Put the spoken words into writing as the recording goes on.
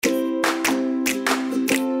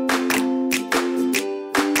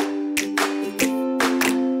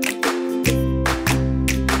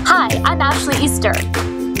Ashley Easter.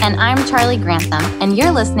 And I'm Charlie Grantham, and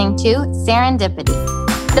you're listening to Serendipity,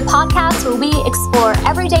 the podcast where we explore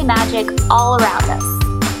everyday magic all around us.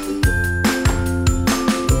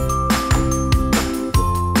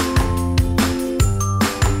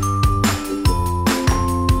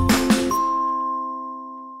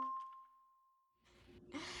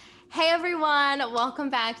 Hey everyone, welcome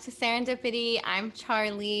back to Serendipity. I'm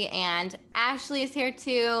Charlie, and Ashley is here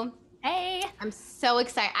too. Hey. I'm so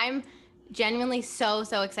excited. I'm genuinely so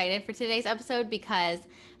excited for today's episode because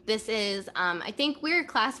this is, I think we're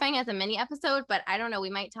classifying as a mini episode, but I don't know. We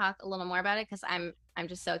might talk a little more about it because I'm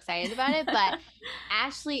just so excited about it. But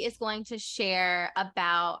Ashley is going to share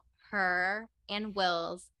about her and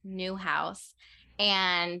Will's new house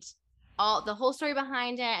and all the whole story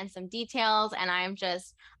behind it and some details. And I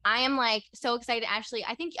am like so excited. Ashley,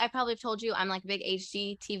 I think I probably told you I'm like a big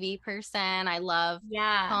HGTV person. I love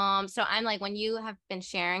homes. So I'm like, when you have been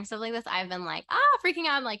sharing stuff like this, I've been like, freaking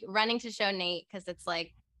out. I'm like running to show Nate because it's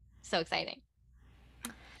like so exciting.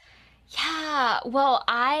 Yeah, well,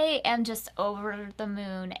 I am just over the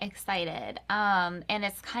moon excited. And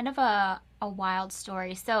it's kind of a wild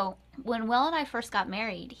story. So when Will and I first got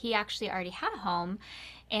married, he actually already had a home,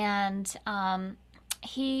 and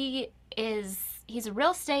he's a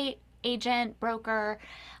real estate agent, broker.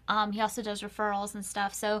 He also does referrals and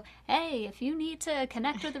stuff. So, hey, if you need to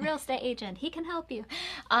connect with a real estate agent, he can help you.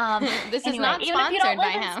 This is not sponsored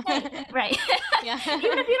by him. Right. Yeah.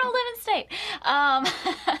 Even if you don't live in state.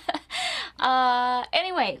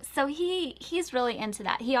 Anyway, so he's really into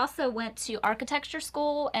that. He also went to architecture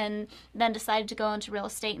school and then decided to go into real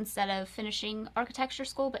estate instead of finishing architecture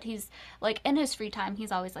school. But he's like, in his free time,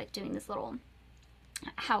 he's always like doing this little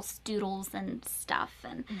house doodles and stuff,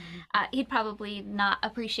 and he'd probably not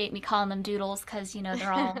appreciate me calling them doodles because, you know,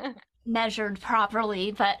 they're all measured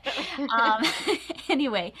properly, but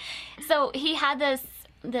anyway, so he had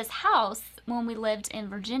this house when we lived in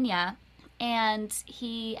Virginia, and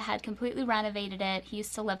he had completely renovated it. He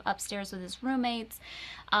used to live upstairs with his roommates,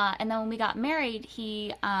 and then when we got married,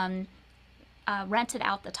 he rented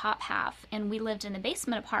out the top half, and we lived in the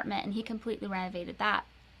basement apartment, and he completely renovated that.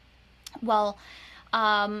 Well,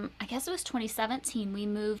 I guess it was 2017, we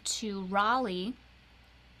moved to Raleigh,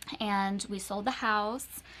 and we sold the house,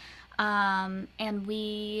 and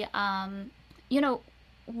we, you know,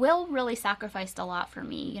 Will really sacrificed a lot for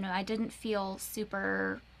me. You know, I didn't feel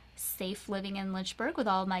super safe living in Lynchburg with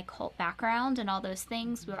all my cult background and all those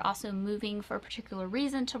things. We were also moving for a particular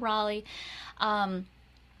reason to Raleigh,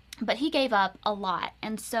 but he gave up a lot,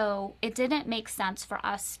 and so it didn't make sense for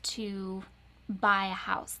us to buy a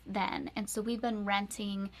house then. And so we've been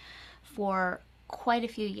renting for quite a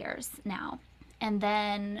few years now. And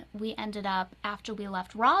then we ended up, after we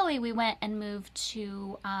left Raleigh, we went and moved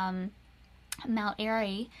to Mount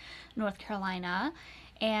Airy, North Carolina.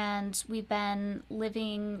 And we've been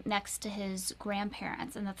living next to his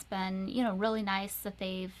grandparents, and that's been, you know, really nice that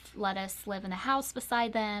they've let us live in the house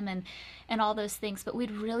beside them and all those things. But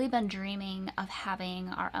we'd really been dreaming of having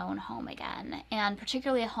our own home again, and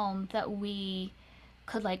particularly a home that we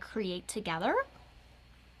could like create together.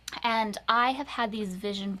 And I have had these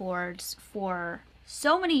vision boards for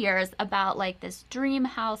so many years about like this dream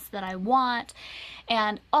house that I want,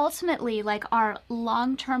 and ultimately like our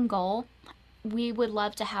long-term goal, we would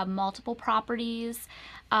love to have multiple properties,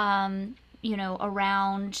 you know,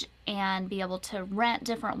 around, and be able to rent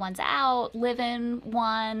different ones out, live in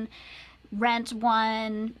one, rent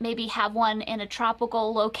one, maybe have one in a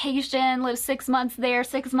tropical location, live 6 months there,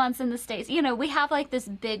 6 months in the States. You know, we have like this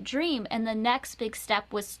big dream, and the next big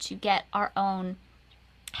step was to get our own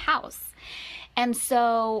house. And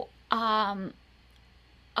so a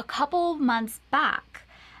couple months back,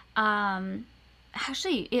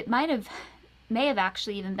 actually it may have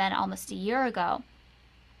actually even been almost a year ago,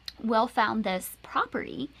 Will found this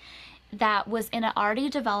property that was in an already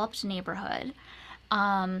developed neighborhood.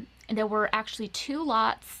 There were actually 2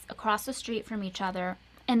 lots across the street from each other,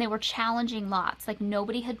 and they were challenging lots. Like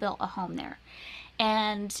nobody had built a home there.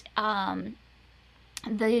 And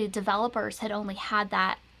the developers had only had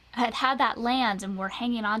that land and were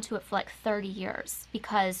hanging on to it for like 30 years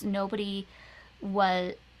because nobody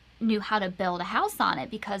knew how to build a house on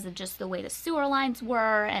it because of just the way the sewer lines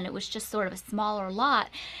were, and it was just sort of a smaller lot.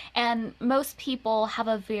 And most people have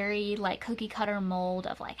a very like cookie cutter mold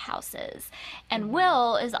of like houses, and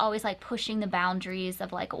Will is always like pushing the boundaries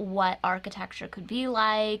of like what architecture could be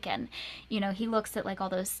like. And you know, he looks at like all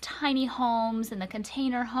those tiny homes and the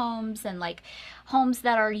container homes and like homes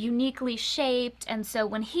that are uniquely shaped. And so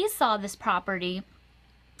when he saw this property,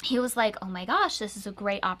 he was like, oh my gosh, this is a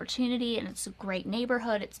great opportunity and it's a great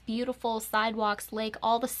neighborhood. It's beautiful, sidewalks, lake,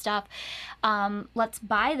 all the stuff. Let's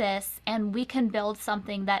buy this and we can build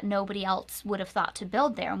something that nobody else would have thought to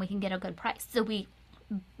build there and we can get a good price. So we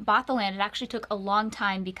bought the land. It actually took a long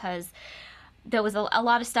time because there was a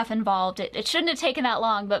lot of stuff involved. It shouldn't have taken that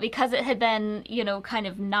long, but because it had been, kind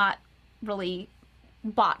of not really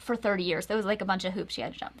bought for 30 years, there was like a bunch of hoops you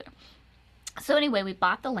had to jump through. So anyway, we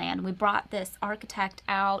bought the land. We brought this architect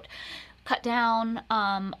out, cut down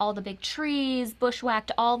all the big trees,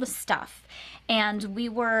 bushwhacked all the stuff. And we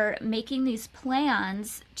were making these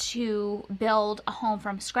plans to build a home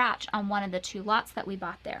from scratch on one of the 2 lots that we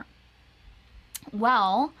bought there.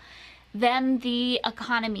 Well, then the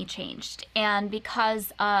economy changed. And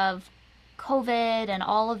because of COVID and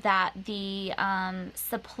all of that, the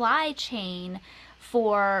supply chain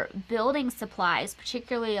for building supplies,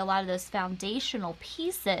 particularly a lot of those foundational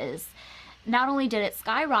pieces, not only did it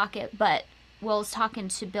skyrocket, but Will was talking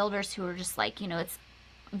to builders who were just like, it's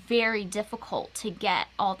very difficult to get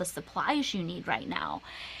all the supplies you need right now.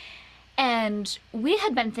 And we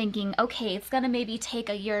had been thinking, okay, it's going to maybe take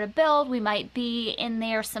a year to build. We might be in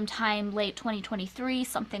there sometime late 2023,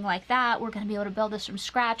 something like that. We're going to be able to build this from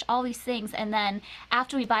scratch, all these things. And then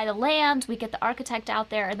after we buy the land, we get the architect out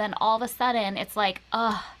there. And then all of a sudden it's like,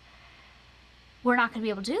 we're not going to be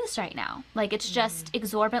able to do this right now. Like, it's just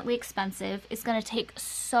exorbitantly expensive. It's going to take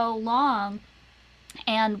so long.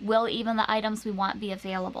 And will even the items we want be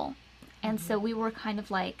available? And so we were kind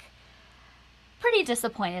of like, pretty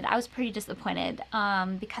disappointed. I was pretty disappointed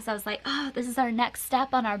because I was like, this is our next step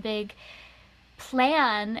on our big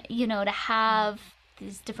plan, to have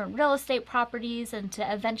these different real estate properties and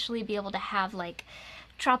to eventually be able to have like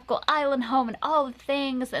tropical island home and all the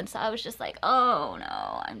things. And so I was just like, oh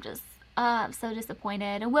no, I'm so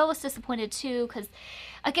disappointed. And Will was disappointed too because,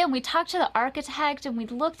 again, we talked to the architect and we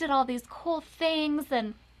looked at all these cool things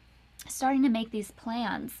and starting to make these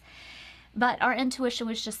plans. But our intuition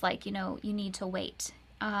was just like, you need to wait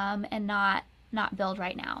and not build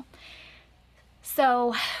right now.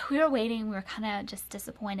 So we were waiting. We were kind of just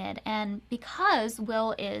disappointed. And because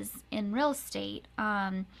Will is in real estate,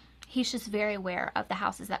 he's just very aware of the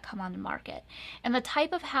houses that come on the market and the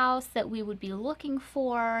type of house that we would be looking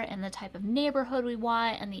for and the type of neighborhood we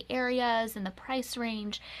want and the areas and the price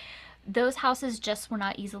range. Those houses just were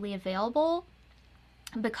not easily available,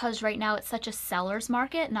 because right now it's such a seller's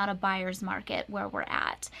market, not a buyer's market where we're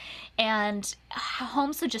at. And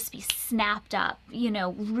homes would just be snapped up,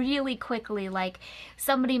 really quickly. Like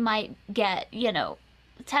somebody might get,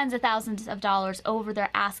 tens of thousands of dollars over their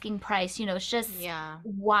asking price. It's just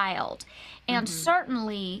wild. And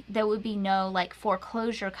certainly there would be no like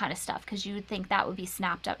foreclosure kind of stuff because you would think that would be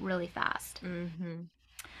snapped up really fast.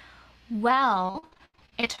 Well,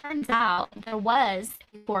 it turns out there was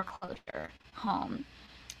a foreclosure home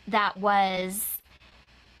that was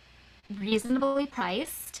reasonably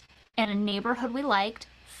priced in a neighborhood we liked,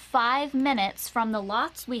 5 minutes from the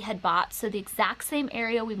lots we had bought, so the exact same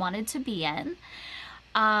area we wanted to be in.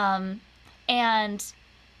 And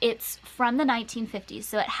it's from the 1950s,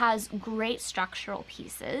 so it has great structural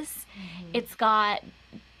pieces. It's got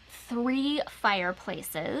 3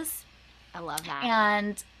 fireplaces. I love that.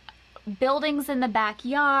 And buildings in the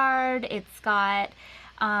backyard. It's got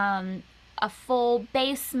a full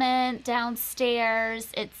basement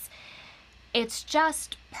downstairs. It's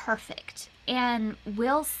just perfect. And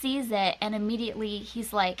Will sees it and immediately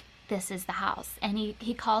he's like, this is the house. And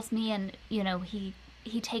he calls me and,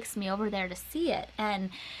 he takes me over there to see it. And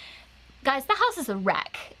guys, the house is a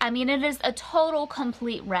wreck. I mean, it is a total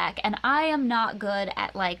complete wreck. And I am not good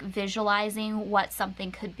at like visualizing what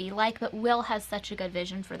something could be like, but Will has such a good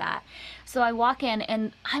vision for that. So I walk in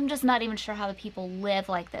and I'm just not even sure how the people live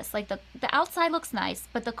like this. Like the outside looks nice,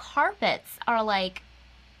 but the carpets are like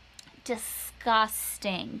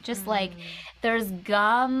disgusting. Just like there's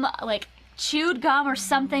gum, like chewed gum or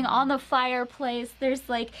something on the fireplace. There's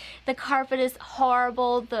like, the carpet is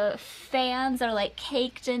horrible. The fans are like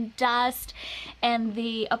caked in dust and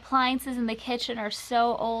the appliances in the kitchen are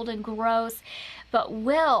so old and gross. But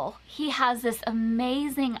Will, he has this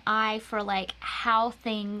amazing eye for like how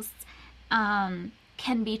things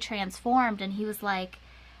can be transformed. And he was like,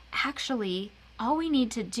 actually, all we need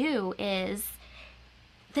to do is,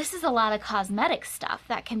 this is a lot of cosmetic stuff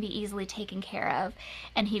that can be easily taken care of.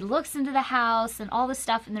 And he looks into the house and all this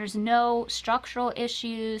stuff, and there's no structural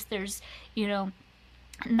issues. There's,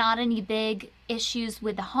 not any big issues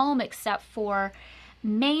with the home except for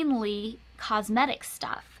mainly cosmetic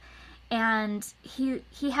stuff. And he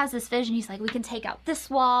has this vision. He's like, we can take out this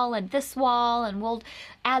wall, and we'll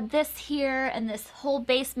add this here, and this whole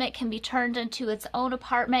basement can be turned into its own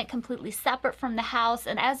apartment, completely separate from the house.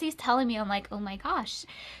 And as he's telling me, I'm like, oh my gosh,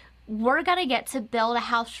 we're gonna get to build a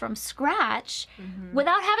house from scratch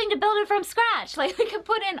without having to build it from scratch. Like, we can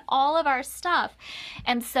put in all of our stuff.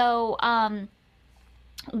 And so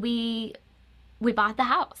we bought the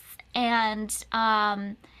house, and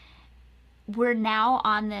we're now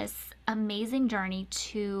on this amazing journey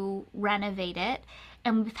to renovate it.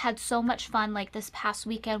 And we've had so much fun. Like, this past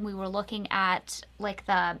weekend we were looking at like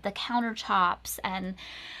the countertops, and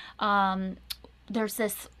there's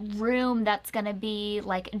this room that's gonna be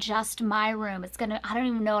like just my room. It's gonna, I don't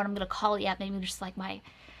even know what I'm gonna call it yet, maybe just like my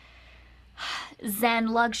Zen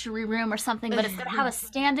luxury room or something, but it's gonna have a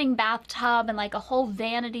standing bathtub and like a whole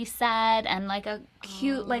vanity set and like a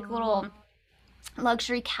cute like little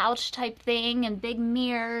luxury couch type thing and big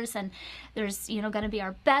mirrors, and there's, you know, going to be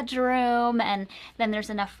our bedroom, and then there's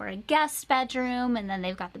enough for a guest bedroom, and then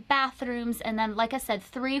they've got the bathrooms, and then, like I said,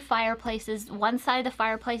 3 fireplaces. One side of the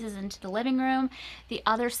fireplace is into the living room, the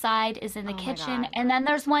other side is in the kitchen, and then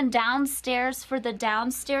there's one downstairs for the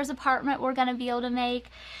downstairs apartment we're going to be able to make.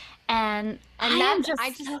 And I'm just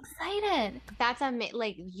so excited. That's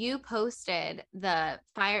like, you posted the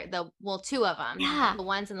well, 2 of them, the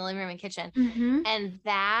ones in the living room and kitchen, and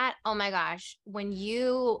that, oh my gosh, when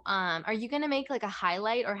you are you gonna make like a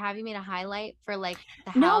highlight, or have you made a highlight for like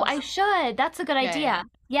the house? No, I should. That's a good idea.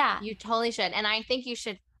 Yeah, you totally should, and I think you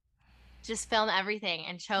should just film everything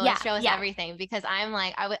and show us everything, because I'm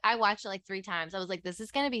like, I watched it like 3 times. I was like, this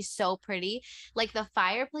is gonna be so pretty. Like, the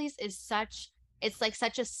fireplace is it's like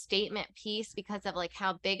such a statement piece because of like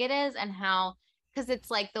how big it is, and how, because it's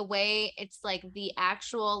like the way it's like the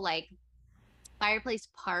actual like fireplace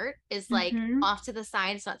part is like off to the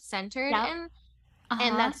side, it's not centered in,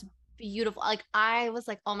 and that's beautiful. Like, I was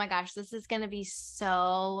like, oh my gosh, this is gonna be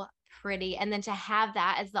so pretty. And then to have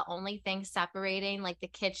that as the only thing separating like the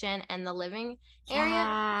kitchen and the living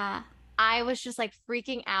area, I was just like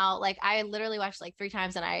freaking out. Like, I literally watched like 3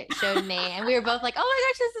 times, and I showed Nate, and we were both like, oh my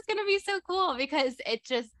gosh, this is going to be so cool, because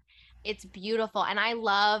it's beautiful. And I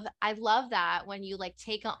love that when you like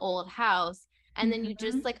take an old house and then you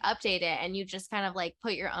just like update it, and you just kind of like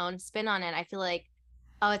put your own spin on it. I feel like,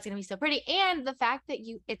 oh, it's going to be so pretty. And the fact that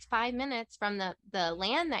it's 5 minutes from the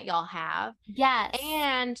land that y'all have. Yes.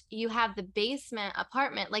 And you have the basement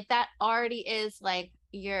apartment, like that already is like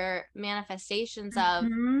your manifestations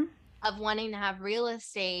of wanting to have real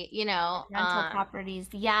estate, you know, rental properties.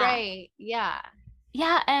 Yeah. Right. Yeah.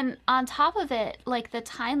 Yeah. And on top of it, like, the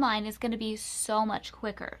timeline is going to be so much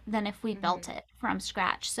quicker than if we built it from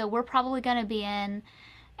scratch. So we're probably going to be in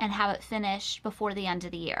and have it finished before the end of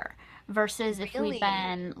the year, versus if we've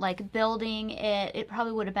been like building it, it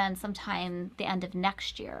probably would have been sometime the end of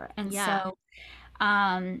next year. And so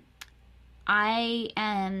I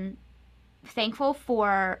am thankful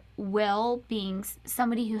for Will being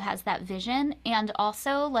somebody who has that vision, and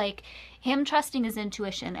also like him trusting his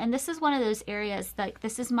intuition. And this is one of those areas, like,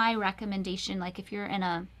 this is my recommendation, like if you're in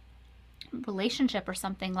a relationship or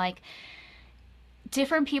something, like,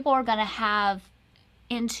 different people are going to have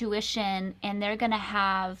intuition, and they're going to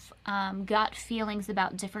have gut feelings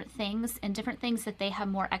about different things, and different things that they have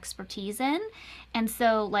more expertise in. And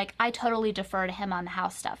so, like, I totally defer to him on the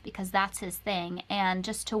house stuff, because that's his thing. And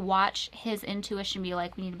just to watch his intuition be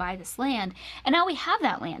like, we need to buy this land, and now we have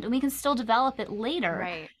that land, and we can still develop it later.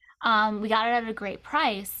 Right. We got it at a great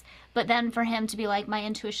price, but then for him to be like, my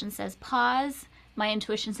intuition says pause, my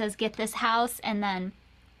intuition says get this house, and then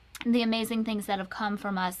the amazing things that have come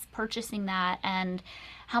from us purchasing that, and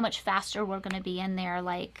how much faster we're going to be in there.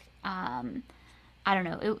 Like, I don't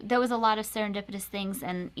know, there was a lot of serendipitous things,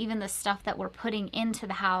 and even the stuff that we're putting into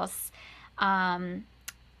the house,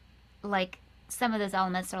 like some of those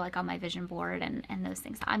elements are like on my vision board, and those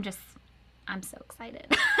things. I'm so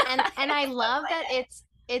excited. and I love that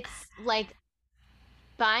it's like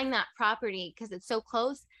buying that property because it's so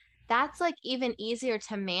close. That's like even easier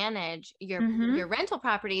to manage your rental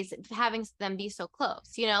properties, having them be so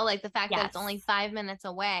close, you know, like the fact that it's only 5 minutes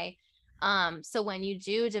away. So when you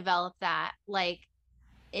do develop that, like,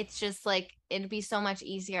 it's just like, it'd be so much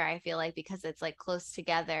easier, I feel like, because it's like close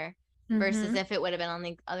together versus if it would have been on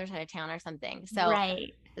the other side of town or something. So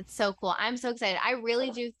it's so cool. I'm so excited. I really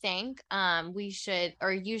do think we should,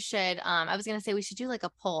 or you should, I was gonna say we should do like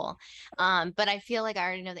a poll, but I feel like I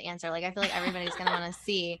already know the answer. Like, I feel like everybody's gonna want to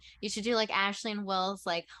see. You should do like Ashley and Will's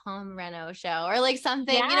like home reno show, or like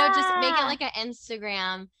something, you know, just make it like an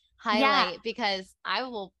Instagram highlight, because I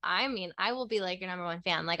will be like your #1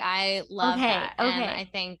 fan. Like, I love that. And I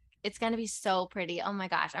think it's going to be so pretty. Oh my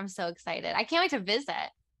gosh, I'm so excited. I can't wait to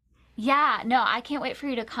visit. Yeah, no, I can't wait for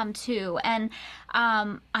you to come too. And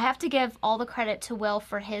I have to give all the credit to Will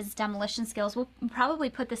for his demolition skills. We'll probably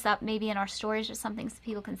put this up maybe in our stories or something so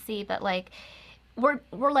people can see, but like we're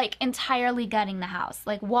like entirely gutting the house.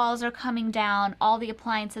 Like walls are coming down, all the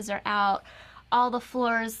appliances are out, all the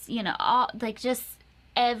floors, all like just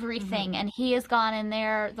everything. Hmm. And he has gone in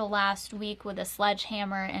there the last week with a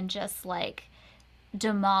sledgehammer and just like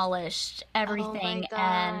demolished Oh my everything.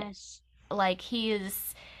 And gosh. like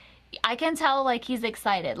I can tell like he's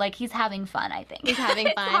excited, like he's having fun, I think. He's having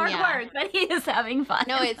It's fun. hard Yeah. work, but he is having fun.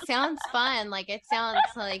 No, it sounds fun. Like it sounds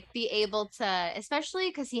like be able to, especially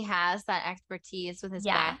because he has that expertise with his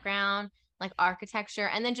Yeah. background, like architecture,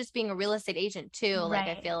 and then just being a real estate agent too. Like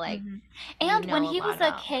I Right. feel like Hmm. you And when know a he lot was a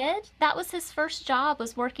about. kid, that was his first job,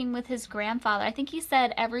 was working with his grandfather. I think he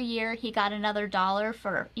said every year he got another dollar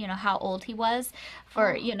for, how old he was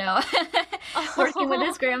for, Oh, working with oh,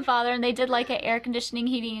 his grandfather. And they did like an air conditioning,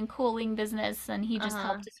 heating, and cooling business. And he just uh-huh.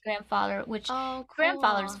 helped his grandfather, which Oh,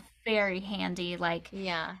 grandfather's cool. very handy. Like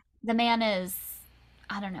Yeah. the man is,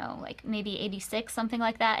 I don't know, like maybe 86, something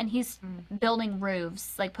like that. And he's Mm. building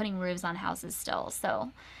roofs, like putting roofs on houses still.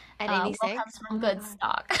 So At Will 86? comes Oh from my good God.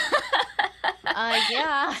 stock.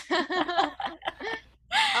 Yeah.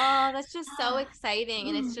 Oh, that's just so exciting.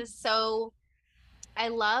 And it's just so I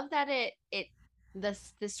love that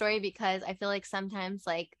the story because I feel like sometimes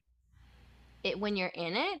like it when you're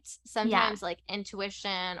in it, Yeah, sometimes like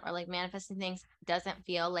intuition or like manifesting things doesn't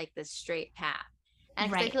feel like the straight path. And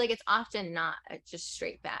because I right. feel like it's often not a just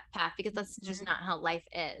straight path because that's just Mhm. not how life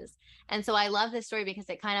is. And so I love this story because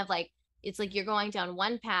it kind of like it's like you're going down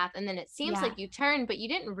one path and then it seems Yeah, like you turn, but you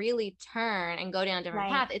didn't really turn and go down a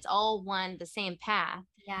different right. path. It's all the same path,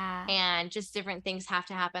 Yeah, and just different things have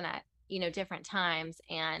to happen at different times.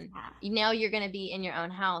 And yeah. now you're going to be in your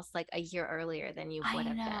own house like a year earlier than you would I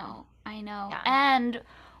have been. know, I know. Yeah. And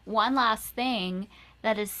one last thing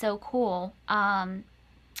that is so cool.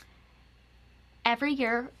 Every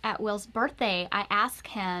year at Will's birthday, I ask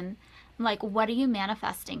him, like, what are you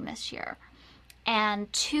manifesting this year?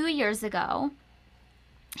 And 2 years ago,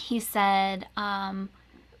 he said,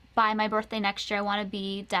 by my birthday next year, I want to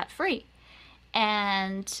be debt free.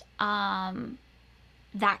 And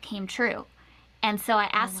that came true. And so I Oh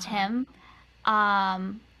asked wow. him,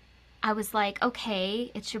 um, I was like,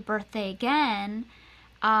 okay, it's your birthday again.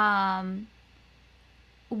 Um,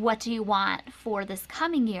 what do you want for this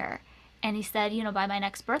coming year? And he said, by my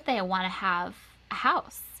next birthday, I want to have a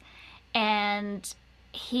house. And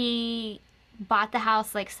he bought the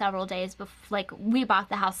house like several days before, like we bought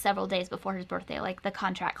the house several days before his birthday, like the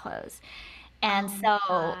contract closed. And Oh my so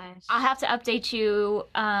I'll gosh. have to update you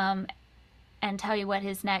and tell you what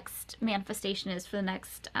his next manifestation is for the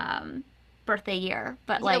next birthday year.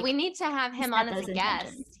 But Yeah, we like need to have he him on set as a those guest.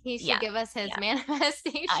 intentions. He should Yeah, give us his yeah, I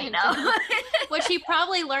manifestation know. tips, which he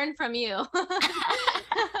probably learned from you.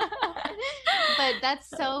 But that's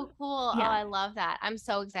so cool. Oh, Yeah, I love that. I'm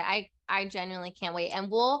so excited. I genuinely can't wait. And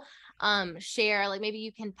we'll share, like maybe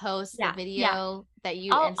you can post the yeah, yeah. video that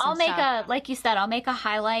you I'll and some I'll make stuff. a like you said, I'll make a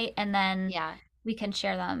highlight and then Yeah. we can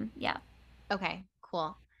share them. Yeah. Okay,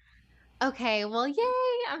 cool. Okay, well, yay.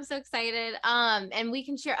 I'm so excited. And we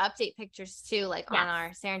can share update pictures too, like on Yes. our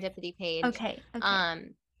serendipity page. Okay. Okay.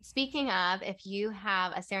 Um, Speaking of, if you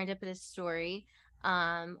have a serendipitous story,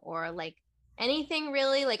 or like anything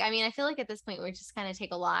really, like I mean, I feel like at this point we just kind of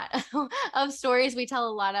take a lot of stories. We tell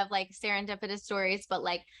a lot of like serendipitous stories, but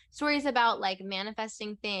like stories about like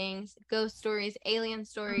manifesting things, ghost stories, alien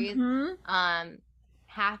stories, Mm-hmm. um,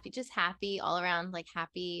 happy all around, like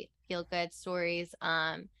happy, feel good stories.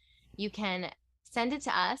 You can send it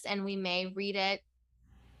to us and we may read it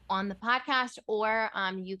on the podcast, or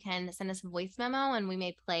you can send us a voice memo and we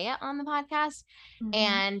may play it on the podcast. Mm-hmm.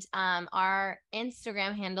 And our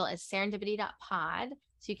Instagram handle is serendipity.pod.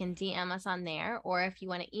 So you can DM us on there. Or if you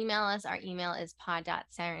want to email us, our email is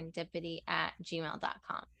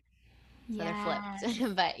pod.serendipity@gmail.com. So they're flipped. Yes.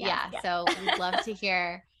 But Yes. yeah, Yes. so we'd love to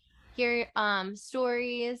hear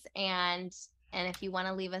stories, and if you want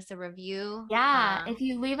to leave us a review, Yeah, if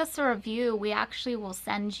you leave us a review, we actually will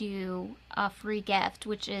send you a free gift,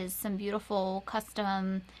 which is some beautiful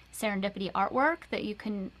custom serendipity artwork that you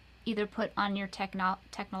can either put on your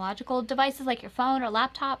technological devices like your phone or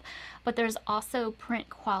laptop, but there's also print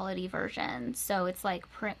quality version. So it's like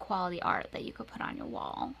print quality art that you could put on your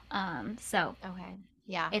wall. So okay.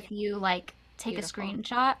 Yeah, if you like take a beautiful.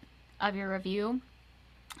 screenshot of your review,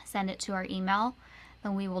 send it to our email,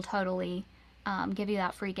 then we will totally give you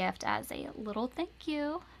that free gift as a little thank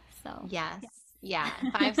you. So, Yes. yes. Yeah,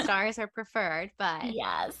 5 stars are preferred, but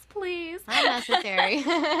Yes, please. not necessary.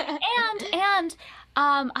 And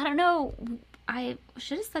I don't know, I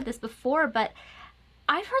should have said this before, but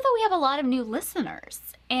I've heard that we have a lot of new listeners.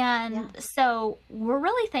 Yeah. And so we're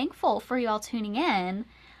really thankful for you all tuning in.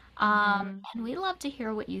 Hmm. And we'd love to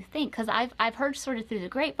hear what you think because I've heard sort of through the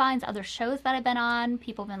grapevines, other shows that I've been on,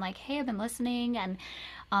 people have been like, "Hey, I've been listening," and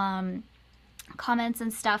um, comments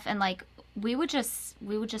and stuff. And like, we would just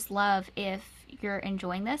love if you're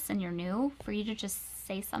enjoying this and you're new, for you to just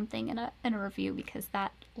say something in a review because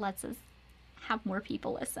that lets us have more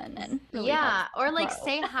people listen and really helps Yeah, or like grow.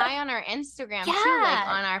 say hi on our Instagram too, like Yeah,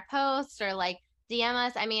 on our posts or like DM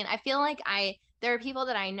us. I mean, I feel like there are people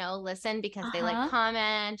that I know listen because they like uh-huh,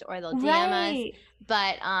 comment or they'll DM us, right,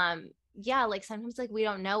 but yeah, like sometimes like we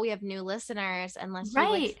don't know we have new listeners unless you like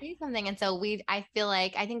right, say something. And so I feel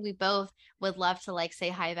like I think we both would love to like say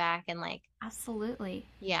hi back and like absolutely.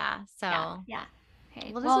 yeah. Yeah, So yeah.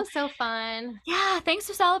 Okay. well, this Well, was so fun. yeah, thanks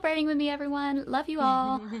for celebrating with me, everyone. Love you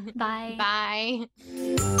all. Bye.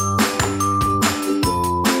 Bye.